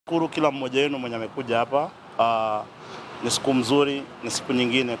nashukuru kila mmoja wenu mwenye amekuja hapa. Ni siku mzuri, ni siku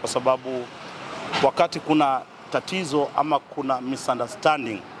nyingine kwa sababu wakati kuna tatizo ama kuna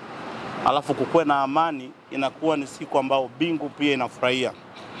misunderstanding alafu kukue na amani, inakuwa ni siku ambao bingu pia inafurahia.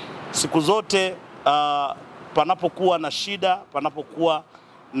 Siku zote panapokuwa na shida, panapokuwa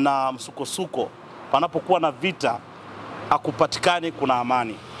na msukosuko, panapokuwa na vita, hakupatikani kuna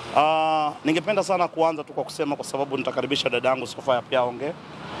amani. Ningependa sana kuanza tu kwa kusema, kwa sababu nitakaribisha dadangu Sofire pia aongee,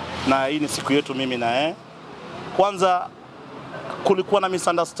 na hii ni siku yetu mimi na yeye. Kwanza kulikuwa na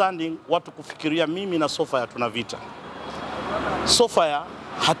misunderstanding, watu kufikiria mimi na Sofire tuna vita. Sofire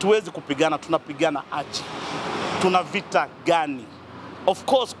hatuwezi kupigana, tunapigana aje? Tuna vita gani? Of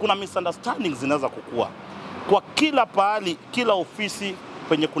course kuna misunderstandings zinaweza kukua. Kwa kila pahali, kila ofisi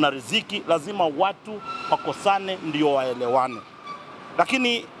penye kuna riziki, lazima watu wakosane ndio waelewane.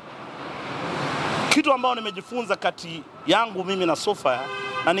 Lakini kitu ambao nimejifunza kati yangu mimi na Sofire,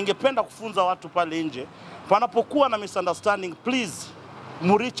 na ningependa kufunza watu pale nje, panapokuwa na misunderstanding, please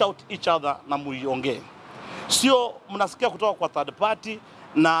reach out each other na muiongee. Sio mnasikia kutoka kwa third party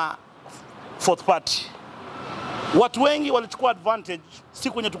na fourth party. Watu wengi walichukua advantage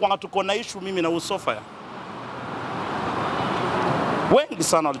siku yenye tuko na issue mimi na Sofire. Wengi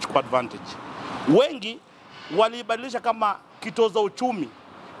sana walichukua advantage. Wengi walibadilisha kama kitoza uchumi,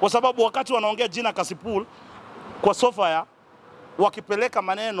 kwa sababu wakati wanaongea jina Cassypool kwa Sofire, wakipeleka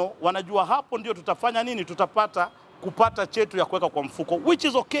maneno wanajua hapo ndio tutafanya nini, kupata chetu ya kuweka kwa mfuko, which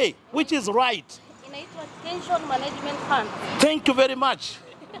is okay, which is right. Inaitwa Tension Management Fund. Thank you very much.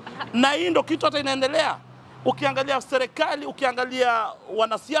 Na hii ndio kitu hata inaendelea. Ukiangalia serikali, ukiangalia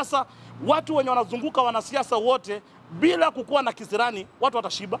wanasiasa, watu wenye wanazunguka wanasiasa wote, bila kukuwa na kisirani, watu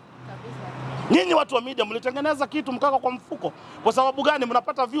watashiba. Nyinyi watu wa media mlitengeneza kitu mkaka kwa mfuko. Kwa sababu gani?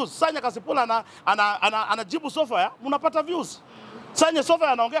 Mnapata views. Sanya Cassypool anajibu Sofire, mnapata views. Sanya Sofire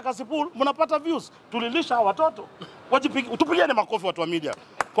anaongea Cassypool, mnapata views. Tulilisha watoto. Tupigiane makofi watu wa media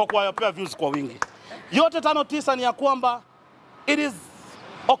kwa kuwapea views kwa wingi. Yote 5-9 ni ya kwamba it is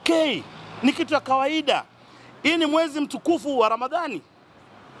okay. Ni kitu ya kawaida. Hii ni mwezi mtukufu wa Ramadhani.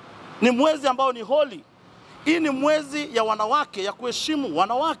 Ni mwezi ambao ni holy. Hii ni mwezi ya wanawake, ya kuheshimu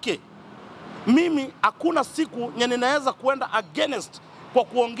wanawake. Mimi hakuna siku nye ninaweza kuenda against kwa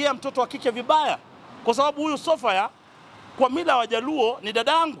kuongea mtoto wa kike vibaya, kwa sababu huyu Sofire kwa mila wa Jaluo ni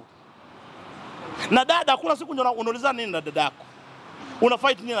dadangu. Na dada hakuna siku unaulizana nini na dadako. Una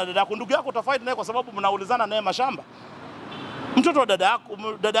fight nini na dadako? Ndugu yako utafight naye kwa sababu mnaulizana naye mashamba. Mtoto wa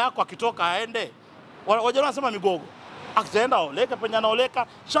dada yako akitoka aende, Wajaluo wanasema migogo. Akitaenda oleka penye anaoleka,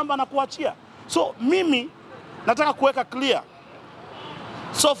 shamba na kuachia. So mimi nataka kuweka clear.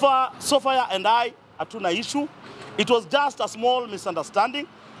 Sofire and I hatuna issue. It was just a small misunderstanding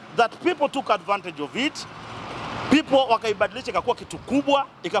that people took advantage of it. People wakaibadilisha ikakuwa kitu kubwa,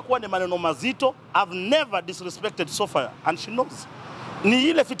 ikakuwa ni maneno mazito. I've never disrespected Sofire and she knows. Ni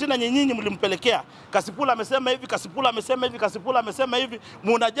ile fitina nyinyi mlimpelekea. Cassypool amesema hivi, Cassypool amesema hivi, Cassypool amesema hivi.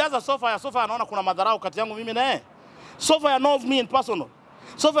 Munajaza Sofire. Sofire anaona kuna madharau kati yangu mimi na yeye. Sofire knows me in personal.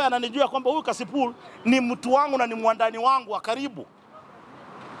 Sofire ananijua kwamba huyu Cassypool ni mtu wangu na ni mwandani wangu wa karibu.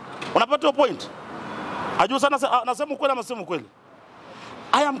 Unapata hiyo point? Ajua sana nasema ukweli ama sema ukweli.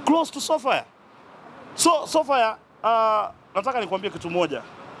 I am close to Sofire. So Sofire, nataka nikwambie kitu moja.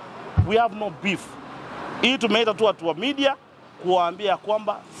 We have no beef. Hii tumeita tu watu wa media kuwaambia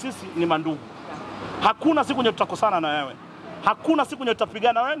kwamba sisi ni mandugu. Hakuna siku nye tutakosana na wewe. Hakuna siku nye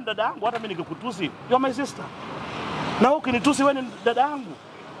tutapigana. Wewe ni dada yangu, hata mimi nikikutusi, you are my sister. Na ukinitusi wewe ni dada yangu,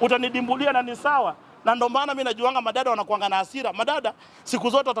 utanidimbulia na ni sawa. Na ndio maana mimi najuanga madada wanakuanga na hasira. Madada siku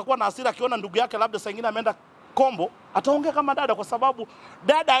zote watakuwa na hasira akiona ndugu yake labda saa nyingine ameenda kombo, ataongea kama dada, kwa sababu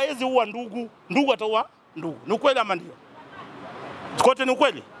dada hawezi uwa ndugu, ndugu ataua ndugu. Ni ukweli ama ndio? Kote ni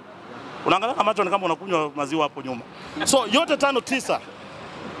ukweli. Unaangalia kama macho ni kama unakunywa maziwa hapo nyuma. So yote 5-9.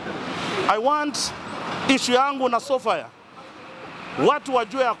 I want issue yangu na Sofire, watu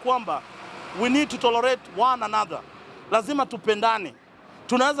wajue ya kwamba we need to tolerate one another. Lazima tupendane.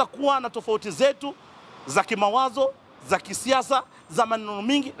 Tunaweza kuwa na tofauti zetu za kimawazo, za kisiasa, za maneno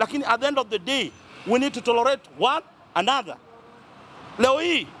mingi, lakini at the end of the day we need to tolerate one another. Leo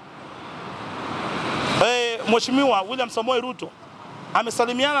hii Mheshimiwa William Samoei Ruto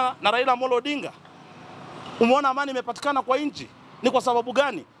amesalimiana na Raila Amolo Odinga. Umeona amani imepatikana kwa nchi. Ni kwa sababu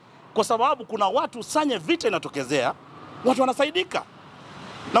gani? Kwa sababu kuna watu sanye vita inatokezea, watu wanasaidika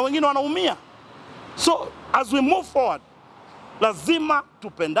na wengine wanaumia. So as we move forward, lazima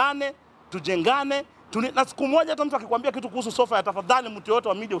tupendane, tujengane. Na siku moja hata mtu akikwambia kitu kuhusu Sofire, tafadhali mtu yote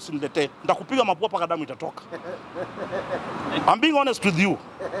wa media usiniletee. Nitakupiga mapua mpaka damu itatoka. I'm being honest with you.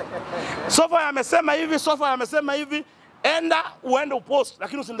 Sofire amesema hivi, Sofire amesema hivi. enda uende upost,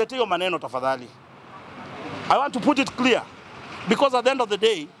 lakini usiniletee hiyo maneno tafadhali. I want to put it clear, because at the end of the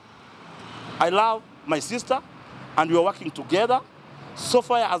day, I love my sister and we are working together.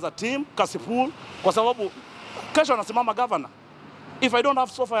 Sofire as a team, Cassypool, kwa sababu kesho anasimama governor. If I don't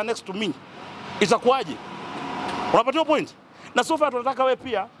have Sofire next to me, itakuwaje? Unapata point? Na Sofire tunataka wewe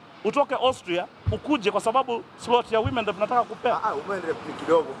pia utoke Austria ukuje kwa sababu slot ya women ndio tunataka kupea. Women rep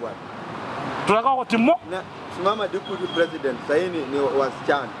kidogo bwana. Tunataka kwa timu. Na simama deputy president, sasa ni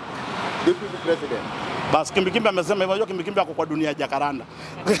wasichana. Deputy president. Bas Kimbikimbi amesema hivyo, Kimbikimbi ako kwa dunia ya jacaranda.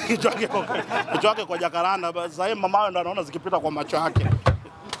 Kichwa chake kwa jacaranda, sasa yeye mama ndo anaona zikipita kwa macho yake.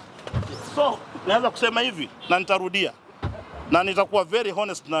 So, naweza kusema hivi na nitarudia. Na nitakuwa very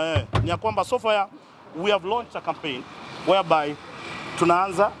honest na wewe. Ni ya kwamba Sofire we have launched a campaign whereby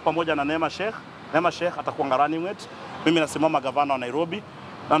tunaanza pamoja na Neema Sheikh. Neema Sheikh atakuwa running mate. Mimi nasimama gavana wa Nairobi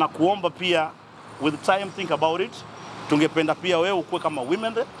na nakuomba pia with time think about it. Tungependa pia wewe ukue kama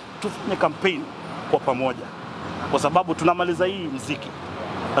women rep, tufanye campaign kwa pamoja. Kwa sababu tunamaliza hii muziki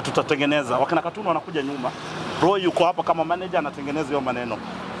na tutatengeneza. Wakina Katunu wanakuja nyuma. Roy yuko hapa kama manager anatengeneza hiyo maneno.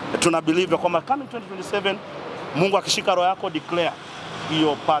 Tuna believe kwamba coming 2027 Mungu akishika roho yako declare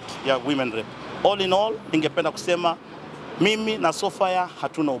hiyo part ya women rep. All in all, ningependa kusema mimi na Sofire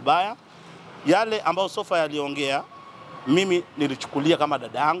hatuna ubaya. Yale ambayo Sofire aliongea mimi nilichukulia kama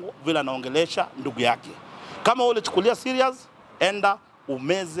dada yangu vile anaongelesha ndugu yake. Kama ule chukulia serious, enda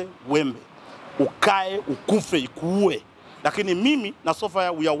umeze wembe. Ukae ukufe ikuue. Lakini mimi na Sofire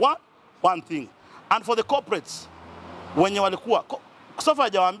we are one thing. And for the corporates wenye walikuwa Sofire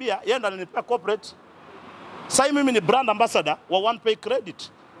hajawaambia yeye ndo alinipea corporate. Sasa mimi ni brand ambassador wa One Pay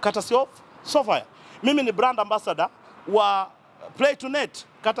Credit courtesy of Sofire. Mimi ni brand ambassador wa Play to Net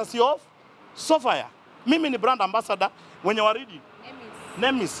courtesy of Sofire. Mimi ni brand ambassador wenye waridi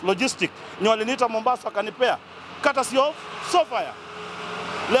Nemis Logistic ni waliniita Mombasa akanipea courtesy of Sofire.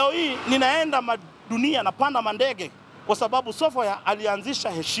 Leo hii ninaenda dunia napanda mandege kwa sababu Sofire alianzisha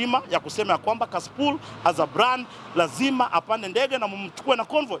heshima ya kusema kwamba Cassypool as a brand lazima apande ndege na mumchukue na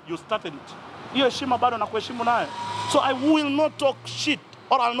convoy. You started it. Hiyo heshima bado na kuheshimu nayo. So I will not talk shit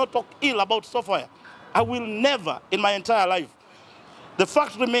or I'll not talk ill about Sofire. I will never in my entire life. The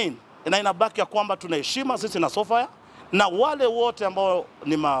fact remain, na inabaki ya kwamba tunaheshima sisi na Sofire na wale wote ambao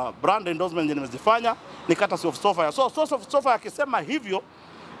ni ma brand endorsement nimezifanya ni courtesy of Sofire. So Sofire akisema hivyo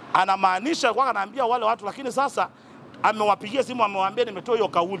anamaanisha kwa anaambia wale watu, lakini sasa amewapigia simu amewaambia nimetoa hiyo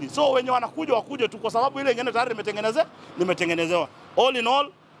kauli. So wenye wanakuja wakuje tu kwa sababu ile ingine tayari nimetengenezewa. All in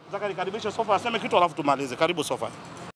all, nataka nikaribishe Sofire aseme kitu alafu tumalize. Karibu Sofire.